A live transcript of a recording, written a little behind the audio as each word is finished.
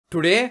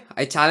Today,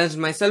 I challenged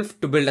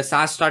myself to build a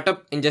SaaS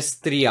startup in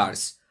just 3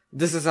 hours.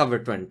 This is how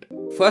it went.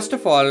 First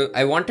of all,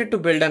 I wanted to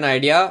build an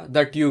idea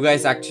that you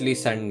guys actually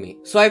sent me.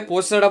 So I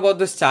posted about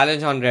this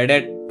challenge on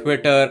Reddit,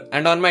 Twitter,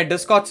 and on my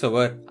Discord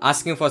server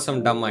asking for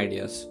some dumb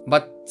ideas.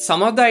 But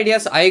some of the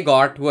ideas I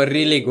got were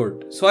really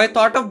good. So I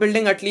thought of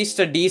building at least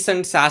a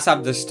decent SaaS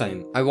app this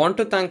time. I want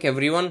to thank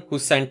everyone who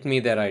sent me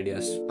their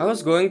ideas. I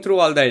was going through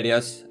all the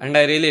ideas and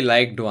I really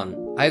liked one.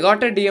 I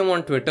got a DM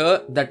on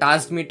Twitter that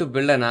asked me to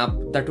build an app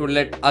that would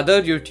let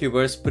other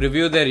YouTubers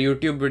preview their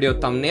YouTube video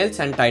thumbnails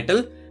and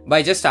title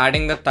by just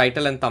adding the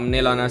title and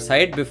thumbnail on our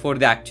site before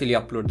they actually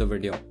upload the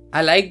video.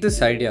 I like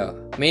this idea,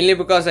 mainly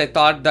because I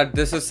thought that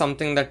this is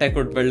something that I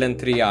could build in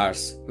 3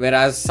 hours,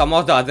 whereas some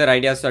of the other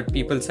ideas that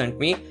people sent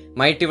me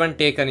might even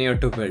take a year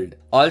to build.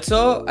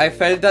 Also, I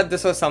felt that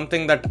this was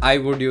something that I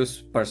would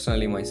use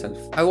personally myself.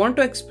 I want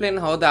to explain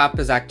how the app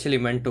is actually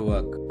meant to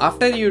work.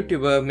 After a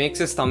YouTuber makes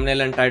his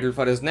thumbnail and title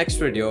for his next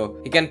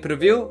video, he can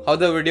preview how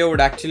the video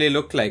would actually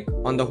look like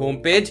on the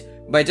homepage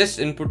by just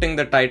inputting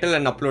the title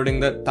and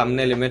uploading the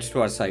thumbnail image to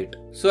our site.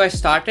 So I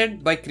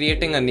started by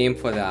creating a name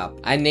for the app.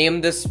 I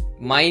named this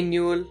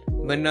Minule,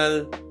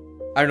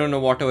 I don't know,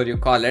 whatever you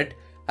call it,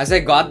 as I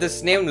got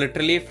this name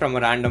literally from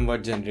a random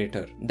word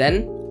generator.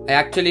 Then I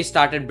actually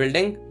started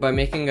building by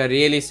making a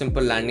really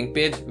simple landing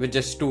page with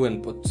just 2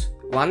 inputs.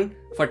 One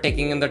for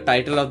taking in the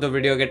title of the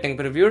video getting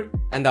previewed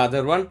and the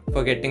other one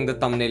for getting the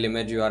thumbnail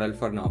image URL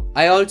for now.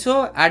 I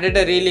also added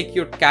a really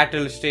cute cat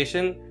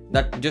illustration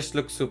that just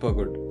looks super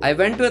good. I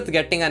went with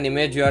getting an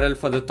image URL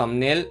for the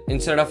thumbnail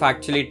instead of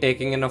actually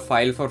taking in a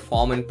file for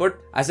form input,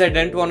 as I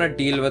didn't want to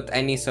deal with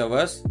any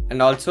servers,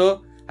 and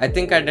also I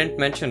think I didn't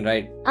mention,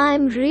 right?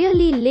 I'm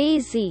really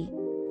lazy.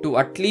 To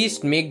at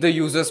least make the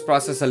user's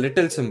process a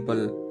little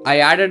simple,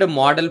 I added a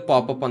model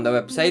pop-up on the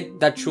website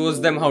that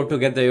shows them how to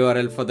get the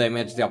URL for the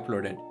image they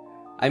uploaded.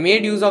 I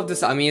made use of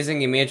this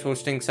amazing image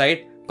hosting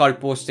site called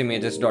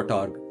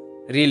postimages.org.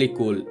 Really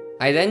cool.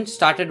 I then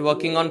started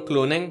working on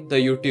cloning the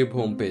YouTube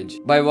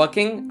homepage. By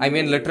working, I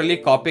mean literally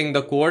copying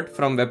the code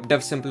from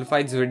WebDev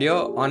Simplified's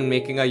video on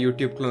making a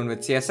YouTube clone with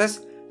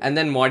CSS and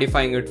then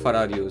modifying it for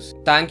our use.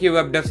 Thank you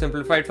WebDev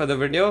Simplified for the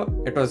video,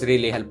 it was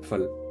really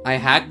helpful. I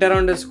hacked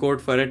around this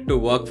code for it to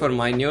work for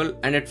Minule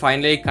and it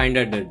finally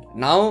kinda did.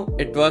 Now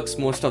it works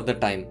most of the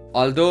time,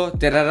 although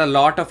there are a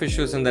lot of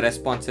issues in the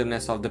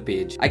responsiveness of the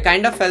page. I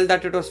kinda felt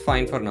that it was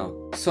fine for now.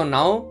 So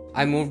now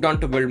I moved on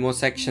to build more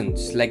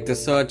sections like the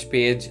search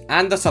page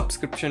and the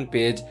subscription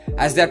page,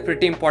 as they're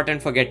pretty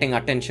important for getting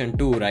attention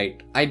too,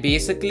 right? I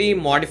basically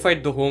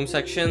modified the home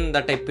section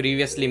that I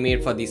previously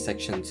made for these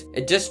sections.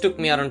 It just took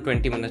me around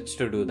 20 minutes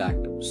to do that.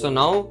 So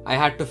now I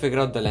had to figure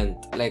out the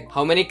length, like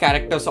how many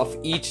characters of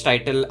each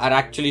title are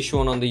actually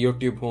shown on the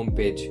YouTube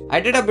homepage. I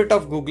did a bit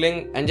of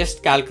googling and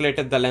just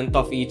calculated the length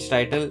of each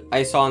title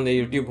I saw on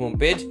the YouTube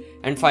homepage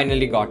and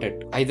finally got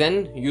it. I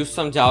then used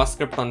some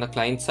JavaScript on the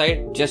client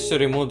side just to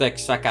remove the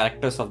extra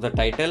characters of the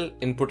title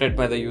inputted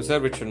by the user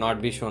which should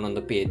not be shown on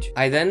the page.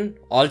 I then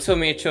also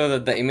made sure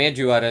that the image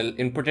URL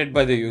inputted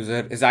by the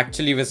user is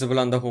actually visible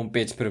on the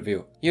homepage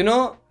preview. You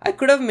know, I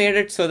could have made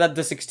it so that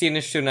the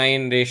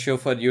 16:9 ratio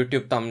for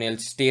YouTube thumbnails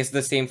stays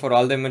the same for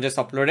all the images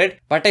uploaded,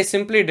 but I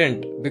simply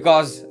didn't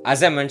because,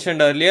 as I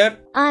mentioned earlier,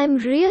 I'm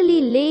really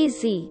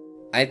lazy.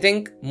 I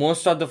think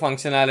most of the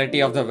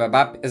functionality of the web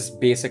app is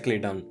basically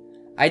done.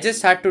 I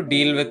just had to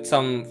deal with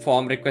some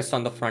form requests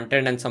on the front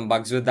end and some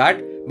bugs with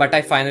that, but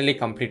I finally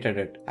completed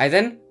it. I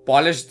then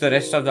polished the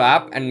rest of the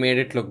app and made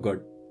it look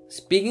good.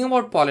 Speaking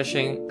about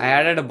polishing, I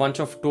added a bunch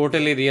of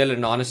totally real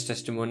and honest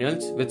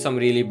testimonials with some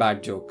really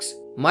bad jokes.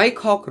 Mike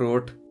Hawk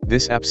wrote,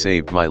 "This app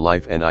saved my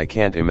life and I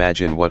can't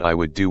imagine what I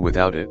would do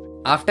without it."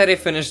 After I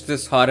finished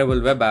this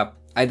horrible web app,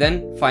 I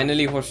then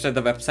finally hosted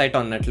the website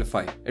on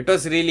Netlify. It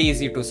was really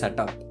easy to set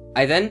up.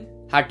 I then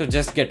had to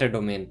just get a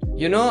domain.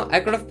 You know,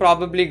 I could have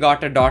probably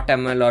got a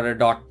 .ml or a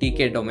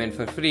 .tk domain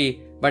for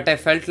free, but I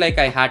felt like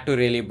I had to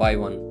really buy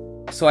one.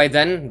 So I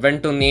then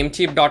went to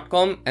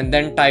namecheap.com and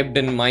then typed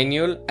in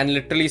Minule and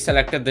literally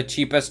selected the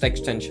cheapest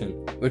extension,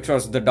 which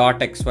was the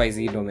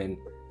 .xyz domain.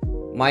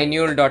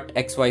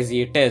 Minule.xyz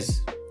it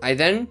is. I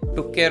then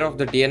took care of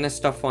the DNS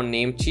stuff on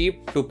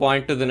Namecheap to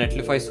point to the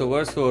Netlify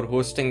servers who are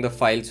hosting the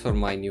files for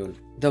Minule.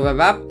 The web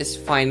app is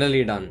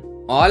finally done,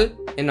 all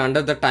in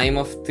under the time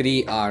of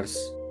 3 hours.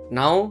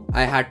 Now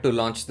I had to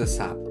launch this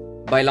app.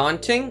 By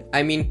launching,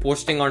 I mean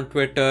posting on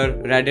Twitter,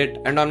 Reddit,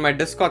 and on my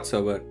Discord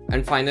server,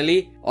 and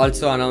finally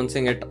also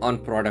announcing it on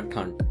Product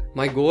Hunt.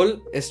 My goal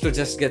is to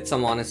just get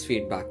some honest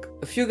feedback.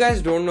 If you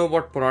guys don't know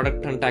what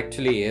Product Hunt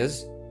actually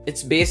is,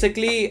 it's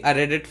basically a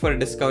Reddit for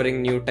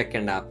discovering new tech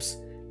and apps.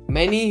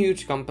 Many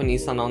huge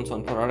companies announce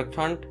on Product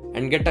Hunt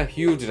and get a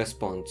huge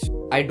response.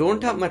 I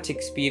don't have much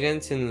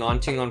experience in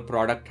launching on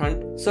Product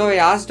Hunt, so I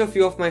asked a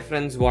few of my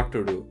friends what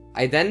to do.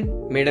 I then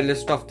made a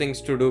list of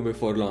things to do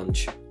before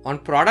launch. On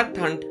Product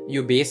Hunt,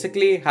 you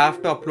basically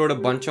have to upload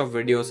a bunch of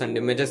videos and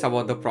images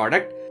about the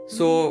product.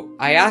 So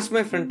I asked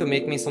my friend to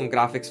make me some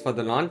graphics for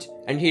the launch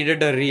and he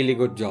did a really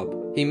good job.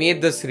 He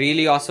made this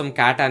really awesome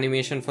cat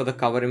animation for the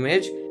cover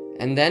image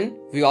And then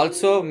we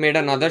also made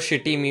another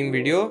shitty meme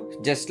video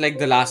just like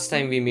the last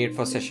time we made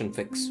for Session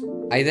Fix.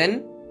 I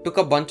then took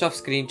a bunch of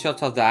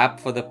screenshots of the app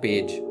for the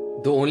page.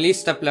 The only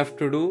step left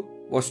to do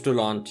was to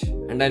launch,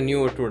 and I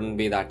knew it wouldn't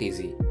be that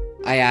easy.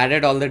 I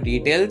added all the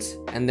details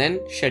and then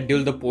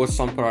scheduled the post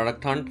on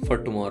Product Hunt for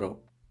tomorrow.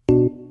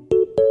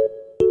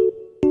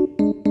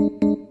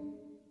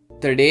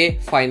 The day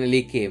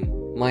finally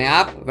came. My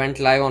app went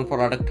live on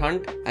Product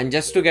Hunt, and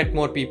just to get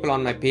more people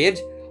on my page,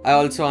 I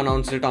also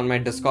announced it on my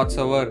Discord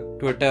server,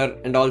 Twitter,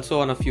 and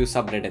also on a few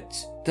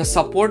subreddits. The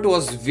support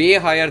was way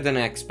higher than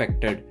I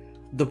expected.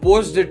 The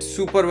post did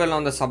super well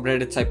on the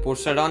subreddits I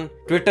posted on,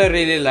 Twitter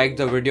really liked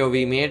the video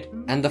we made,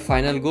 and the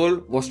final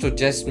goal was to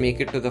just make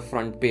it to the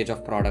front page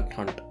of Product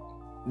Hunt.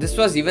 This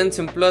was even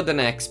simpler than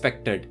I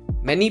expected.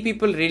 Many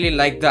people really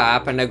liked the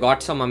app and I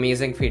got some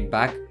amazing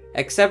feedback,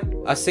 except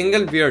a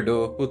single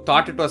weirdo who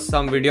thought it was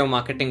some video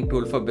marketing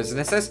tool for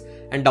businesses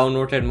and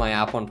downloaded my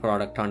app on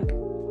Product Hunt.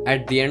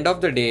 At the end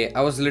of the day, I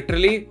was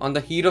literally on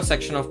the hero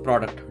section of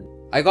Product Hunt.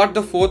 I got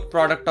the 4th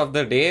product of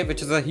the day,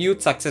 which is a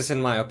huge success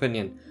in my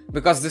opinion,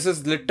 because this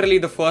is literally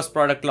the first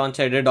product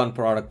launch I did on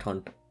Product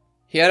Hunt.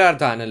 Here are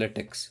the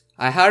analytics.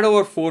 I had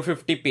over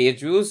 450 page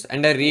views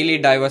and a really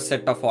diverse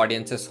set of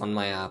audiences on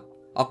my app.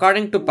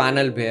 According to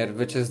Panel Bear,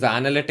 which is the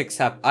analytics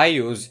app I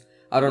use,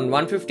 around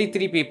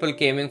 153 people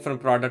came in from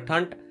Product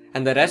Hunt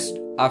and the rest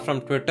are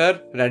from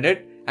Twitter,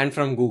 Reddit, and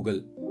from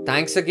Google.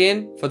 Thanks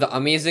again for the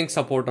amazing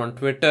support on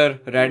Twitter,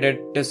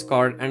 Reddit,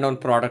 Discord, and on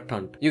Product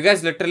Hunt. You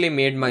guys literally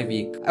made my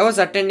week. I was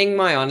attending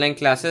my online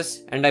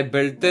classes and I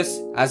built this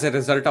as a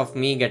result of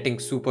me getting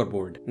super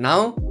bored.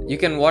 Now, you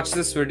can watch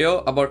this video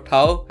about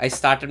how I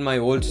started my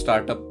old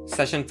startup,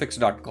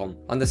 sessionfix.com,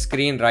 on the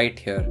screen right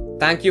here.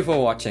 Thank you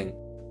for watching.